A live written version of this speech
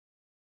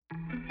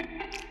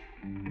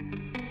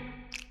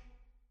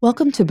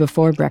Welcome to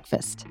Before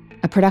Breakfast,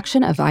 a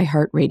production of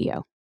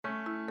iHeartRadio.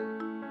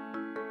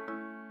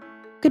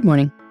 Good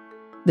morning.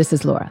 This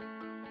is Laura.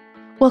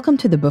 Welcome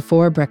to the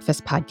Before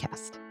Breakfast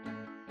podcast.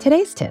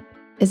 Today's tip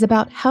is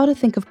about how to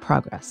think of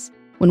progress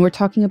when we're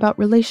talking about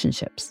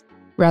relationships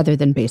rather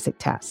than basic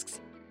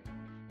tasks.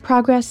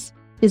 Progress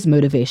is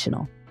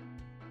motivational.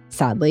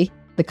 Sadly,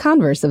 the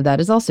converse of that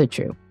is also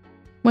true.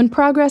 When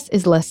progress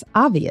is less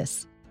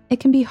obvious, it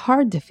can be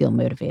hard to feel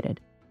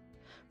motivated.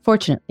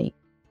 Fortunately,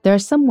 there are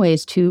some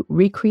ways to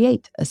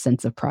recreate a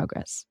sense of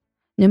progress,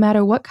 no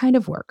matter what kind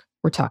of work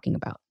we're talking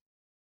about.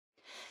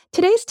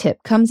 Today's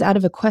tip comes out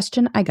of a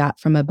question I got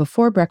from a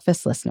Before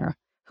Breakfast listener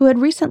who had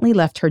recently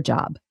left her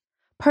job,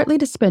 partly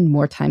to spend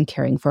more time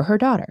caring for her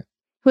daughter,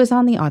 who is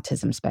on the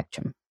autism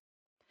spectrum.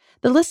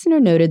 The listener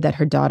noted that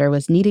her daughter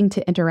was needing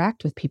to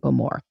interact with people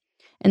more,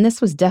 and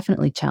this was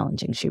definitely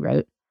challenging, she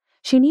wrote.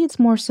 She needs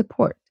more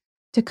support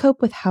to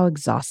cope with how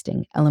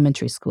exhausting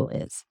elementary school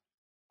is.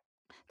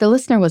 The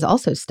listener was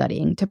also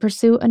studying to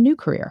pursue a new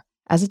career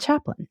as a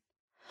chaplain.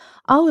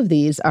 All of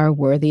these are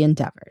worthy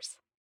endeavors.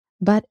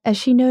 But as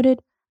she noted,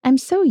 I'm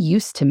so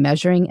used to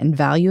measuring and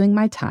valuing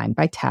my time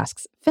by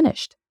tasks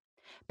finished.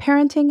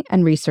 Parenting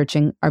and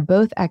researching are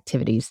both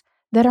activities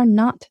that are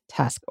not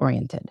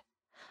task-oriented.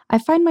 I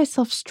find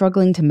myself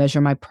struggling to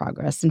measure my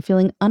progress and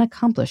feeling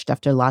unaccomplished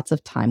after lots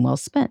of time well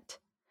spent.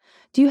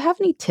 Do you have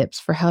any tips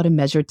for how to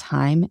measure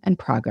time and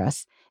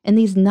progress in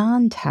these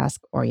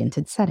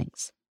non-task-oriented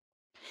settings?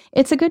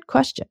 It's a good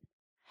question.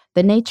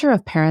 The nature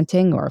of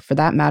parenting, or for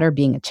that matter,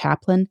 being a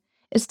chaplain,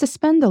 is to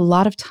spend a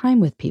lot of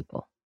time with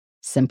people,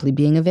 simply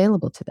being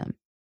available to them.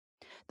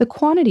 The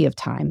quantity of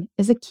time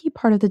is a key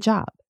part of the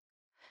job.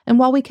 And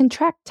while we can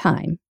track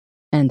time,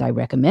 and I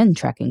recommend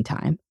tracking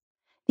time,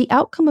 the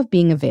outcome of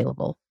being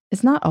available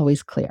is not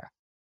always clear.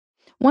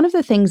 One of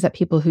the things that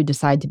people who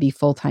decide to be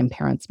full-time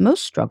parents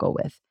most struggle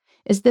with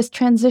is this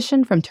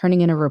transition from turning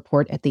in a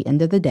report at the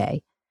end of the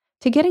day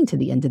to getting to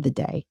the end of the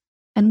day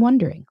and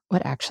wondering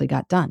what actually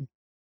got done.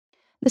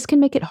 This can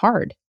make it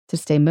hard to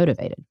stay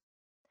motivated.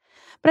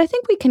 But I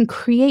think we can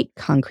create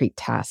concrete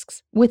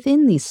tasks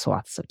within these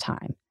swaths of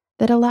time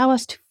that allow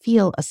us to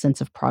feel a sense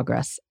of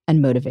progress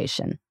and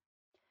motivation.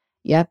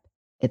 Yep,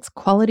 it's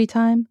quality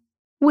time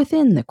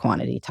within the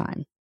quantity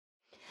time.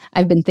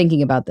 I've been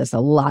thinking about this a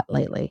lot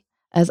lately,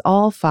 as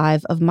all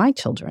 5 of my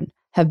children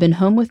have been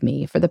home with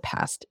me for the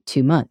past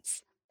 2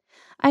 months.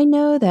 I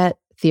know that,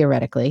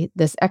 theoretically,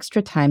 this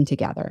extra time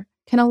together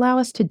can allow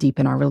us to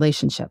deepen our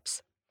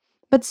relationships.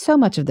 But so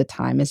much of the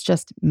time is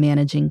just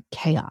managing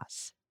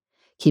chaos,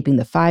 keeping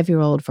the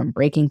 5-year-old from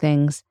breaking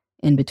things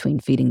in between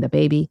feeding the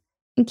baby,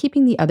 and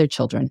keeping the other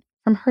children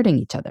from hurting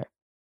each other.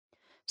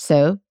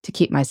 So, to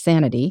keep my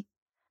sanity,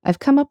 I've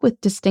come up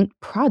with distinct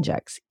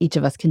projects each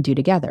of us can do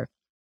together.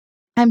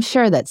 I'm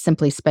sure that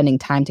simply spending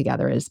time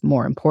together is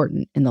more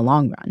important in the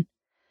long run,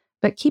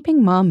 but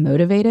keeping Mom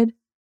motivated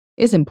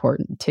is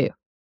important too.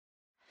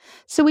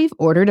 So we've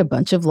ordered a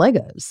bunch of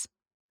Legos.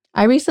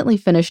 I recently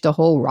finished a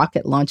whole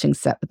rocket launching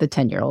set with the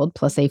 10-year-old,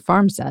 plus a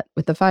farm set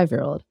with the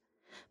 5-year-old.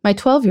 My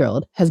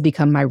 12-year-old has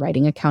become my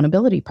writing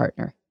accountability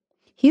partner.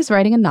 He's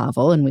writing a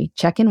novel, and we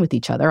check in with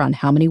each other on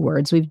how many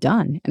words we've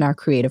done in our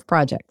creative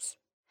projects.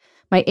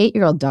 My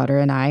 8-year-old daughter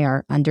and I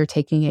are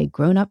undertaking a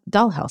grown-up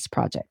dollhouse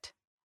project,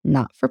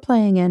 not for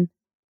playing in,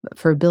 but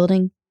for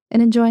building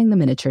and enjoying the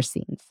miniature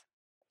scenes.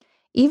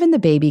 Even the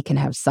baby can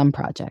have some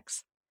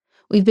projects.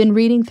 We've been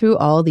reading through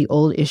all the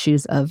old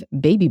issues of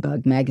Baby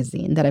Bug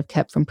magazine that I've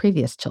kept from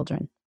previous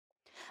children.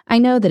 I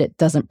know that it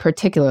doesn't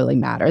particularly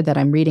matter that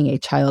I'm reading a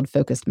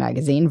child-focused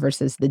magazine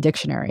versus the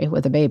dictionary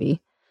with a baby,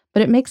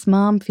 but it makes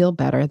Mom feel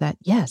better that,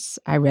 yes,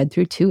 I read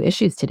through 2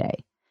 issues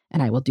today,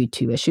 and I will do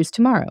 2 issues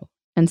tomorrow,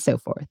 and so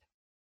forth.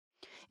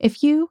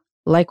 If you,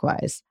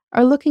 likewise,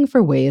 are looking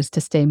for ways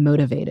to stay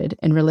motivated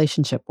in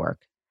relationship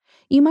work,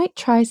 you might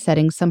try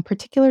setting some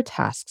particular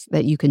tasks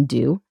that you can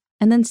do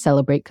and then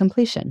celebrate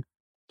completion.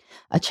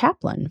 A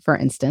chaplain, for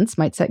instance,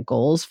 might set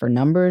goals for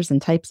numbers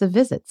and types of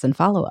visits and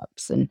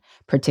follow-ups, and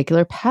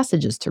particular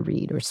passages to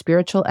read or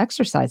spiritual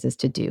exercises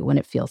to do when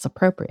it feels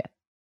appropriate.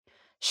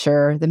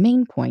 Sure, the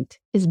main point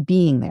is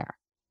being there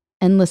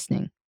and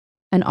listening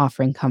and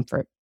offering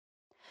comfort.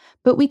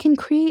 But we can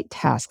create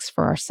tasks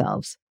for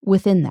ourselves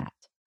within that.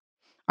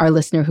 Our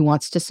listener who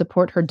wants to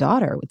support her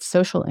daughter with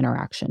social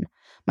interaction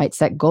might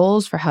set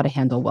goals for how to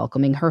handle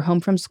welcoming her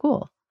home from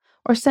school,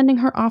 or sending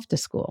her off to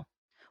school,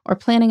 or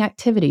planning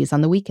activities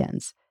on the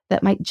weekends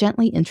that might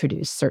gently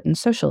introduce certain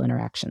social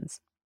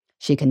interactions.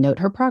 She can note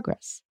her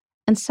progress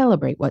and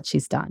celebrate what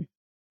she's done.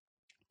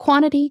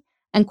 Quantity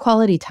and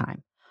quality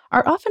time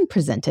are often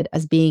presented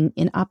as being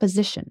in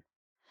opposition,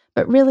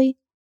 but really,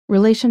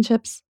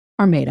 relationships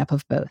are made up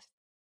of both.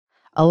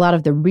 A lot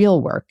of the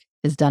real work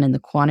is done in the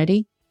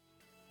quantity,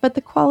 but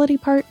the quality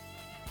part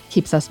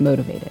keeps us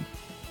motivated.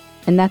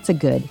 And that's a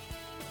good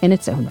in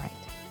its own right.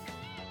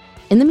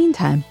 In the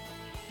meantime,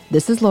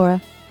 this is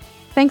Laura.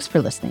 Thanks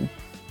for listening,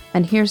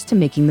 and here's to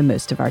making the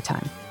most of our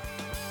time.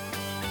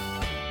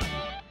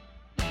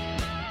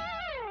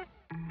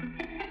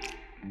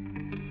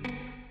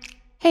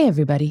 Hey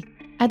everybody,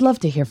 I'd love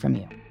to hear from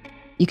you.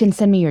 You can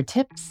send me your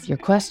tips, your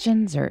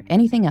questions, or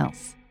anything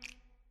else.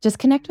 Just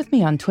connect with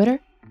me on Twitter,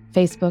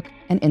 Facebook,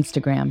 and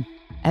Instagram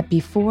at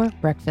Before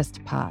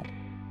Breakfast Pod.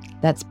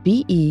 That's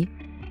BE,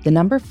 the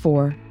number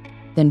 4,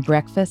 then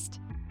breakfast,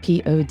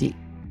 POD.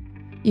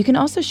 You can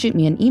also shoot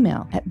me an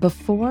email at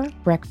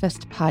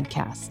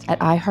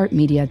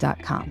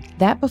beforebreakfastpodcast@iheartmedia.com.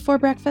 That Before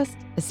Breakfast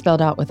is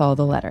spelled out with all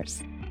the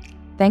letters.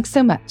 Thanks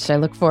so much. I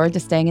look forward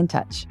to staying in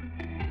touch.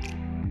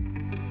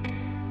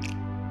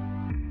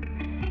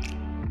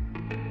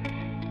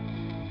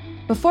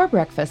 Before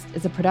Breakfast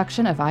is a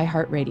production of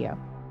iHeartRadio.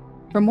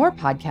 For more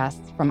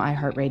podcasts from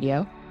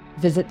iHeartRadio,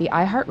 visit the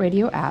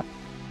iHeartRadio app,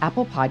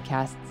 Apple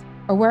Podcasts,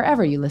 or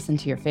wherever you listen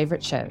to your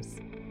favorite shows.